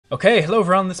Okay, hello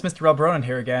everyone, this is Mr Alberonen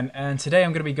here again, and today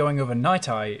I'm going to be going over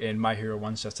Nighteye in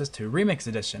MHOJ2 REMIX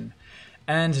edition.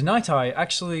 And Nighteye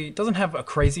actually doesn't have a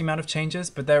crazy amount of changes,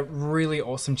 but they're really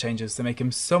awesome changes that make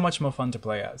him so much more fun to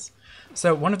play as.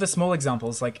 So one of the small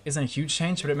examples, isn't a huge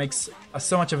change, but it makes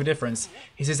so much of a difference,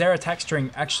 is his air attack string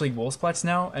actually wall splats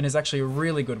now, and is actually a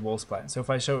really good wall splat. So if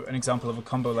I show an example of a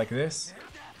combo like this,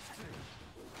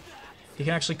 he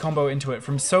can actually combo into it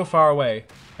from so far away,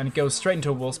 and it goes straight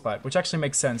into a wall splat, which actually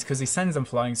makes sense because he sends them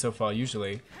flying so far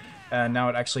usually, and now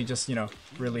it actually just,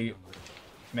 really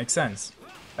makes sense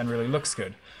and really looks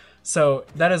good. So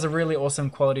that is a really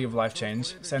awesome quality of life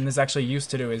change, and this actually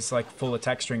used to do is full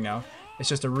attack string now. It's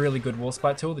just a really good wall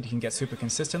splat tool that you can get super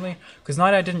consistently, because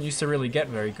Nighteye didn't used to really get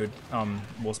very good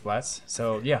wall splats,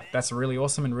 so yeah, that's really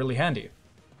awesome and really handy.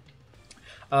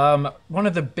 One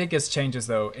of the biggest changes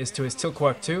though is to his tilt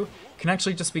quirk 2 can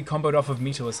actually just be comboed off of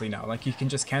meterlessly now. You can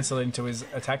just cancel it into his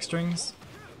attack strings,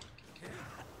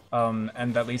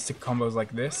 and that leads to combos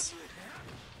like this.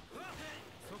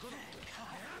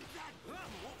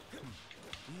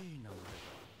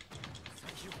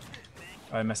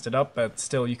 I messed it up, but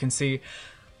still you can see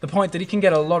the point that he can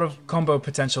get a lot of combo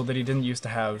potential that he didn't used to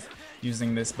have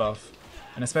using this buff.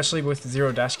 And especially with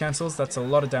 0 dash cancels, that's a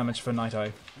lot of damage for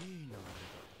Nighteye.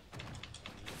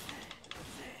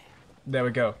 There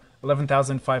we go,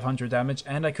 11,500 damage,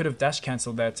 and I could have dash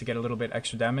cancelled there to get a little bit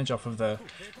extra damage off of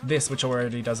this, which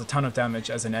already does a ton of damage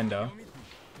as an ender.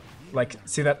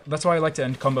 See that's why I like to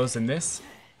end combos in this,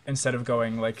 instead of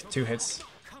going 2 hits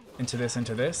into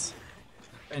this.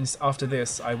 And after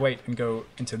this, I wait and go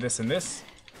into this and this,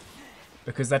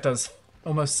 because that does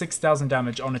almost 6,000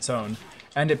 damage on its own,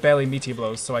 and it barely meteor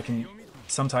blows, so I can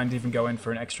sometimes even go in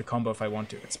for an extra combo if I want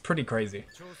to. It's pretty crazy.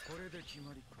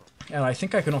 And I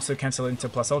think I can also cancel into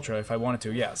plus ultra if I wanted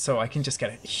to, yeah, so I can just get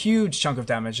a huge chunk of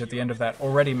damage at the end of that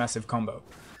already massive combo.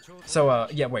 So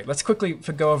yeah, wait, let's quickly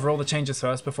go over all the changes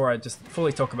first before I just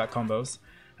fully talk about combos.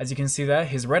 As you can see there,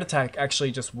 his red attack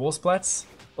actually just wall splats,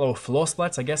 or floor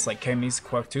splats I guess, like Kami's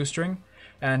quirk 2 string,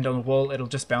 and on the wall it'll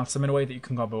just bounce them in a way that you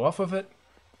can combo off of it.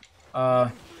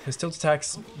 His tilt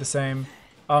attack's the same.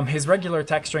 His regular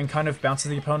attack string kind of bounces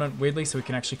the opponent weirdly, so he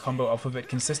can actually combo off of it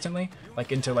consistently,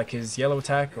 into his yellow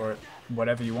attack or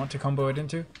whatever you want to combo it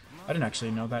into. I didn't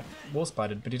actually know that wall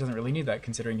splatted, but he doesn't really need that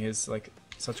considering he has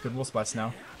such good wall splats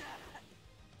now.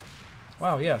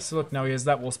 Wow, yeah, so look, now he has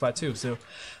that wall splat too, so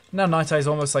now Nighteye is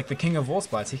almost like the king of wall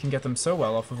splats. He can get them so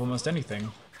well off of almost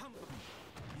anything.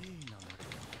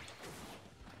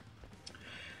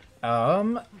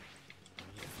 I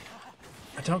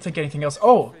don't think anything else.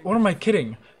 Oh, what am I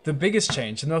kidding? The biggest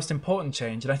change, the most important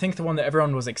change, and I think the one that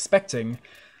everyone was expecting,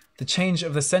 the change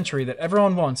of the century that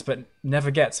everyone wants but never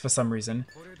gets for some reason.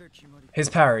 His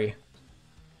parry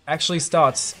actually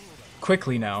starts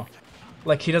quickly now.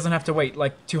 He doesn't have to wait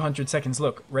 200 seconds.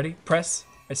 Look, ready? Press.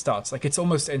 It starts. It's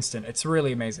almost instant. It's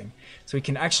really amazing. So he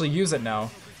can actually use it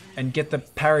now and get the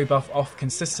parry buff off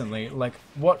consistently.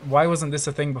 What? Why wasn't this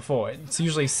a thing before? It's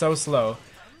usually so slow.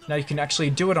 Now you can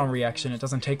actually do it on reaction. It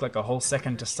doesn't take a whole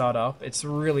second to start up. It's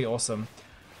really awesome.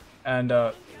 And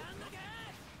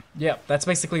yeah, that's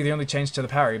basically the only change to the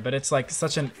parry, but it's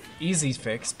such an easy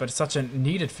fix, but it's such a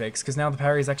needed fix, because now the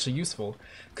parry is actually useful.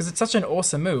 Because it's such an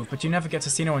awesome move, but you never get to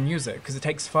see no one use it, because it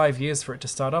takes 5 years for it to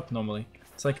start up normally.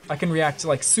 It's I can react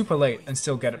super late and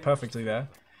still get it perfectly there.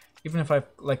 Even if I,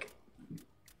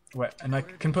 wait, and I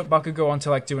can put Bakugo on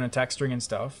to do an attack string and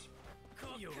stuff.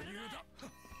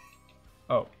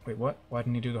 Oh, wait, what? Why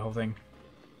didn't he do the whole thing?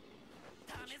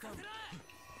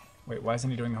 Wait, why isn't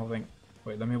he doing the whole thing?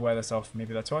 Wait, let me wear this off.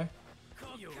 Maybe that's why?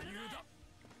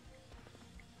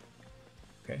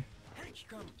 Okay.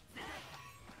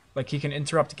 He can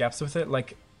interrupt gaps with it.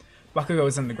 Bakugo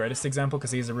isn't the greatest example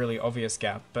because he's a really obvious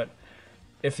gap, but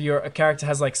if a character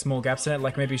has small gaps in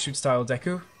it, maybe shoot style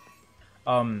Deku.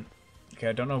 Okay,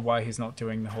 I don't know why he's not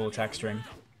doing the whole attack string.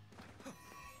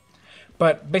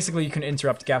 But basically you can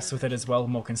interrupt gaps with it as well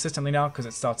more consistently now because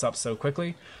it starts up so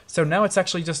quickly. So now it's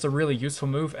actually just a really useful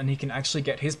move and he can actually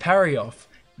get his parry off.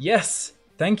 Yes!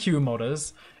 Thank you,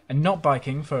 modders. And not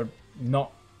biking for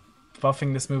not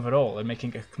buffing this move at all and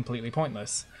making it completely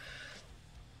pointless.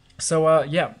 So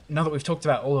yeah, now that we've talked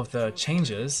about all of the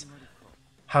changes,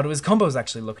 how do his combos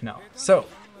actually look now? So,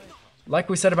 like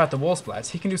we said about the wall splats,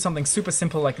 he can do something super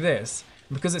simple like this,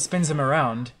 and because it spins him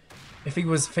around, if he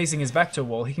was facing his back to a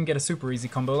wall, he can get a super easy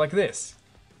combo like this.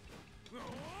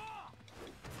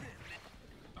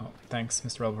 Oh, thanks,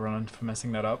 Mr. Alberonen, for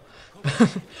messing that up.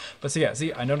 But so yeah,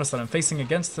 see, I noticed that I'm facing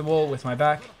against the wall with my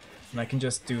back, and I can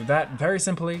just do that very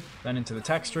simply, then into the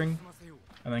attack string,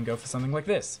 and then go for something like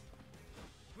this.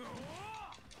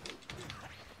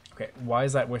 Okay, why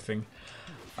is that whiffing?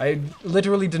 I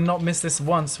literally did not miss this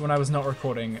once when I was not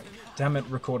recording. Damn it,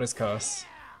 recorder's curse.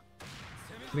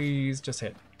 Please just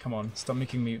hit. Come on, stop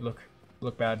making me look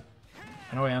bad.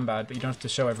 I know I am bad, but you don't have to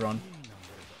show everyone.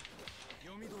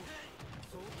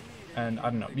 And I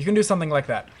don't know, you can do something like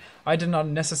that. I did not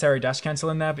necessarily dash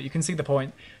cancel in there, but you can see the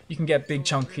point. You can get big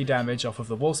chunky damage off of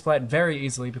the wall splat very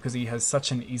easily because he has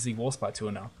such an easy wall splat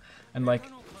tool now. And like,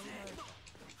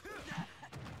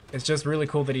 it's just really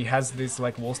cool that he has this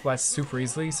like wall splats super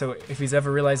easily, so if he's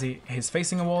ever realized he's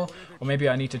facing a wall, or maybe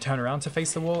I need to turn around to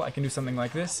face the wall, I can do something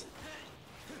like this.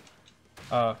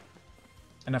 And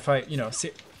if I, you know,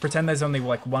 pretend there's only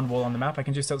like one wall on the map, I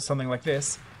can do something like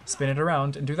this, spin it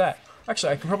around, and do that.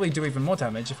 Actually, I can probably do even more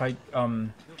damage if I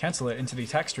cancel it into the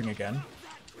attack string again.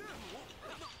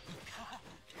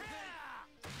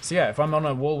 So yeah, if I'm on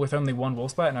a wall with only one wall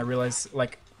splat and I realize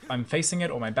like I'm facing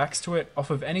it or my back's to it, off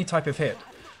of any type of hit,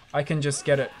 I can just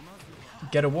get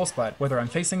a wall splat, whether I'm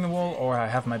facing the wall or I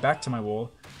have my back to my wall.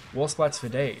 Wall splats for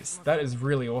days. That is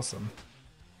really awesome.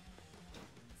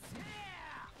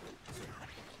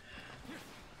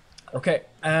 Okay,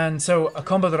 and so a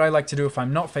combo that I like to do if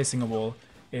I'm not facing a wall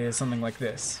is something like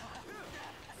this.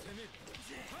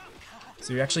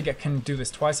 So you actually can do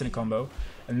this twice in a combo,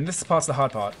 and this part's the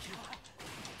hard part.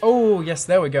 Oh, yes,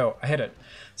 there we go. I hit it.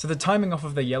 So the timing off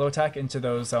of the yellow attack into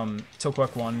those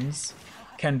Tiltquirk ones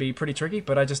can be pretty tricky,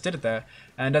 but I just did it there.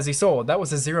 And as you saw, that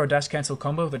was a 0 dash cancel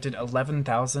combo that did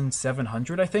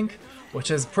 11,700, I think, which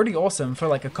is pretty awesome for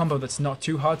like a combo that's not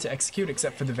too hard to execute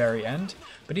except for the very end.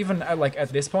 But even at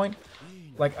this point,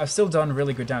 like I've still done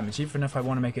really good damage. Even if I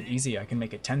want to make it easy, I can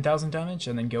make it 10,000 damage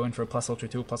and then go in for a plus ultra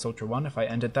 2, plus ultra 1 if I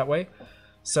end it that way.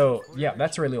 So yeah,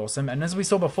 that's really awesome. And as we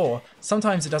saw before,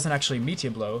 sometimes it doesn't actually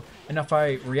meteor blow, and if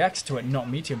I react to it not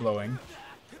meteor blowing,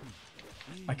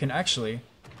 I can actually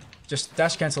just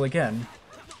dash cancel again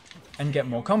and get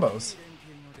more combos.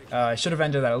 I should have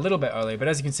ended that a little bit earlier, but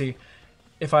as you can see,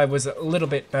 if I was a little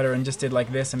bit better and just did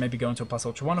like this and maybe go into a plus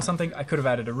ultra 1 or something, I could have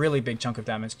added a really big chunk of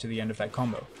damage to the end of that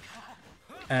combo.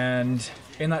 And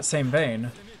in that same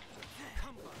vein,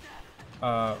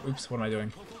 oops, what am I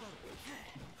doing?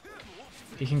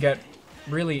 He can get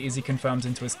really easy confirms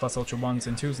into his plus ultra 1s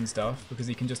and 2s and stuff because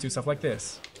he can just do stuff like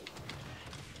this.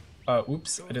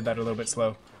 Oops, I did that a little bit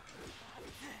slow.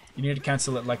 You need to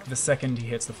cancel it like the second he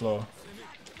hits the floor.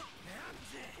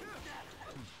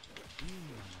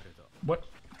 What?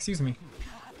 Excuse me.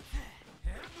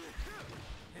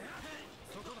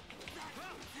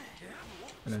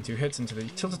 And then 2 hits into the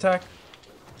tilt attack.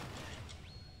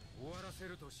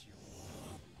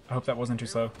 I hope that wasn't too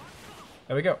slow.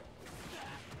 There we go.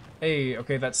 Hey,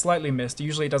 okay, that slightly missed.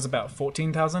 Usually it does about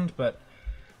 14,000, but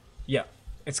yeah.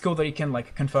 It's cool that he can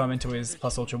like confirm into his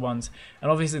plus ultra 1s, and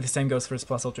obviously the same goes for his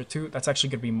plus ultra 2. That's actually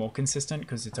going to be more consistent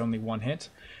because it's only one hit,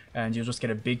 and you'll just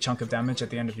get a big chunk of damage at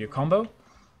the end of your combo.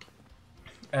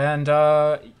 And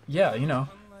yeah, you know,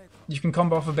 you can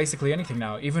combo off of basically anything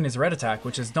now, even his red attack,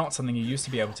 which is not something you used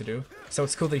to be able to do. So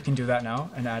it's cool that you can do that now,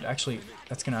 and add, actually,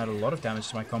 that's going to add a lot of damage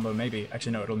to my combo, maybe.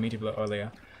 Actually, no, it'll meteor blow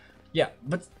earlier. Yeah,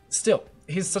 but still,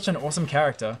 he's such an awesome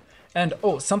character. And,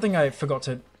 oh, something I forgot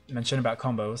to mention about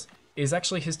combos is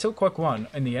actually his Tiltquirk 1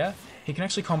 in the air. He can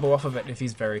actually combo off of it if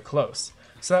he's very close.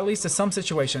 So that leads to some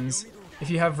situations, if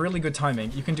you have really good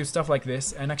timing, you can do stuff like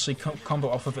this and actually combo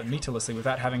off of it meterlessly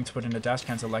without having to put in a dash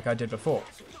cancel like I did before.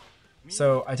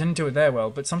 So I didn't do it there well,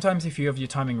 but sometimes if you have your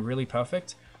timing really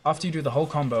perfect, after you do the whole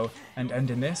combo and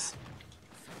end in this,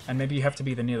 and maybe you have to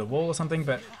be near the wall or something,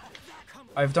 but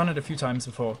I've done it a few times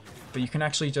before, but you can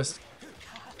actually just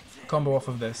combo off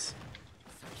of this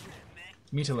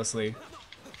meterlessly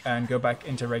and go back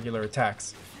into regular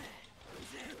attacks.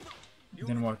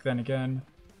 Didn't work then again.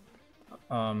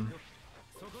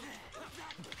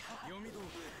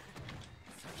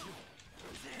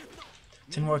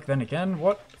 Didn't work then again?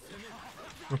 What?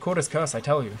 Recorder's curse, I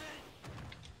tell you.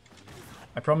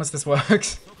 I promise this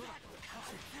works.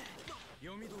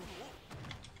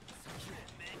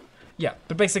 Yeah,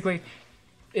 but basically,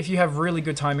 if you have really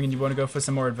good timing and you want to go for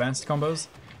some more advanced combos,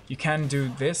 you can do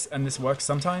this, and this works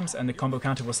sometimes, and the combo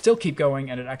counter will still keep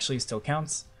going, and it actually still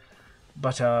counts.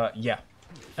 But, yeah.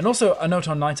 And also, a note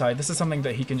on Nighteye, this is something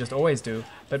that he can just always do,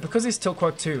 but because his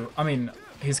Tiltquirk 2, I mean,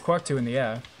 his Quirk 2 in the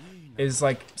air, is,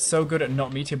 like, so good at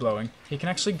not meteor blowing, he can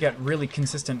actually get really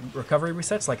consistent recovery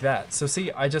resets like that. So see,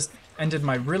 I just ended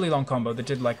my really long combo that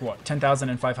did, like, what,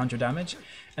 10,500 damage,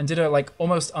 and did a, like,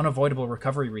 almost unavoidable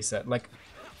recovery reset. Like,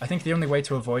 I think the only way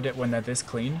to avoid it when they're this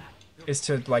clean is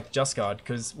to, like, just guard,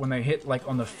 because when they hit, like,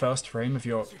 on the first frame of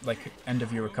your, like, end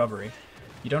of your recovery,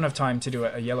 you don't have time to do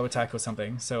a yellow attack or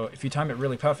something. So if you time it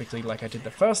really perfectly, like I did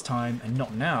the first time, and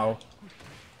not now,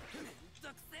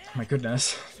 my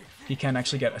goodness, he can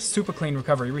actually get a super clean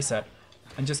recovery reset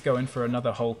and just go in for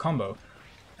another whole combo.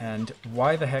 And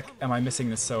why the heck am I missing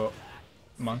this so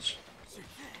much?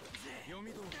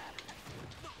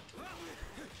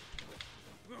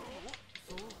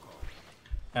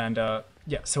 And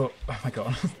yeah, so, oh my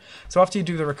god. So after you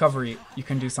do the recovery, you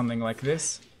can do something like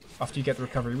this, after you get the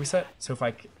recovery reset. So if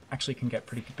I actually can get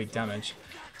pretty big damage.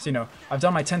 So, you know, I've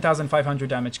done my 10,500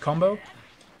 damage combo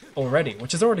already,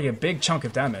 which is already a big chunk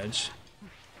of damage.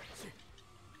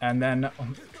 And then,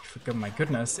 oh my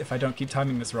goodness, if I don't keep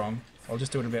timing this wrong, I'll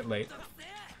just do it a bit late.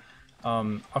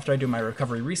 After I do my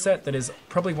recovery reset, that is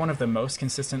probably one of the most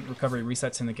consistent recovery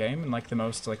resets in the game, and like the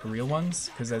most like real ones,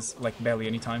 because there's like barely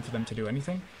any time for them to do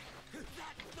anything.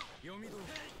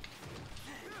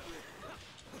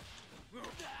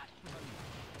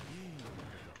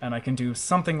 And I can do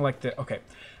something like the, okay,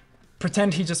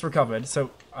 pretend he just recovered, so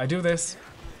I do this.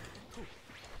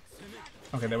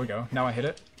 Okay, there we go, now I hit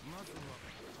it.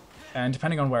 And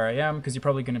depending on where I am, because you're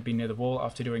probably going to be near the wall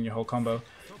after doing your whole combo,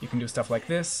 you can do stuff like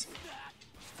this.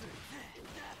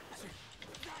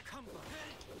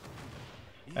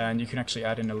 And you can actually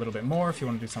add in a little bit more if you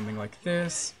want to do something like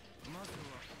this.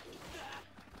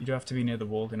 You do have to be near the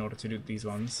wall in order to do these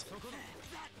ones,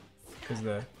 because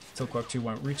the Tilquark 2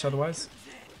 won't reach otherwise.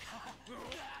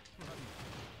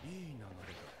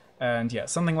 And yeah,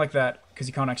 something like that, because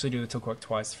you can't actually do the Tilquark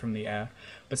twice from the air.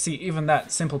 But see, even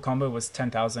that simple combo was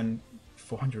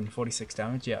 10,446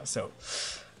 damage, yeah, so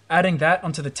adding that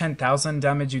onto the 10,000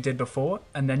 damage you did before,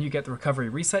 and then you get the recovery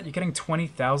reset, you're getting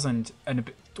 20,000 and a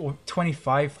bit, or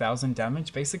 25,000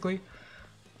 damage, basically,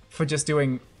 for just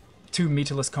doing 2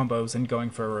 meterless combos and going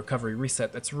for a recovery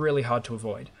reset that's really hard to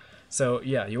avoid. So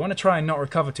yeah, you want to try and not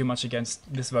recover too much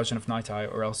against this version of Nighteye,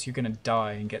 or else you're going to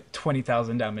die and get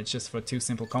 20,000 damage just for 2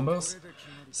 simple combos.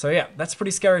 So yeah, that's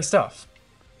pretty scary stuff.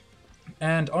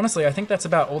 And honestly, I think that's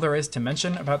about all there is to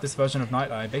mention about this version of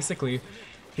Nighteye. Basically,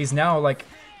 he's now like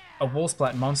a wall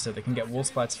splat monster that can get wall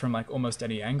splats from like almost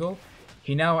any angle.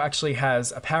 He now actually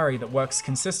has a parry that works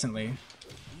consistently.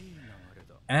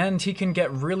 And he can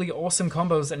get really awesome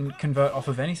combos and convert off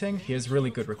of anything. He has really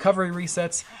good recovery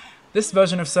resets. This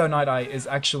version of Sir Nighteye is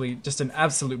actually just an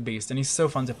absolute beast, and he's so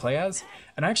fun to play as.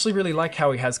 And I actually really like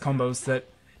how he has combos that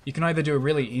you can either do a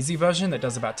really easy version that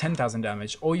does about 10,000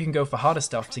 damage, or you can go for harder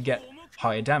stuff to get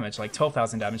higher damage, like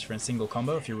 12,000 damage for a single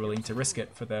combo if you're willing to risk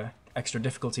it for the extra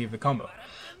difficulty of the combo.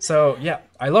 So yeah,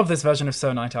 I love this version of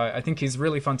Sir Nighteye. I think he's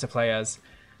really fun to play as.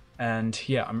 And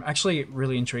yeah, I'm actually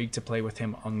really intrigued to play with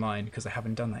him online, because I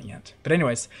haven't done that yet. But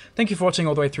anyways, thank you for watching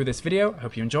all the way through this video. I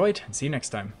hope you enjoyed, and see you next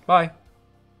time. Bye!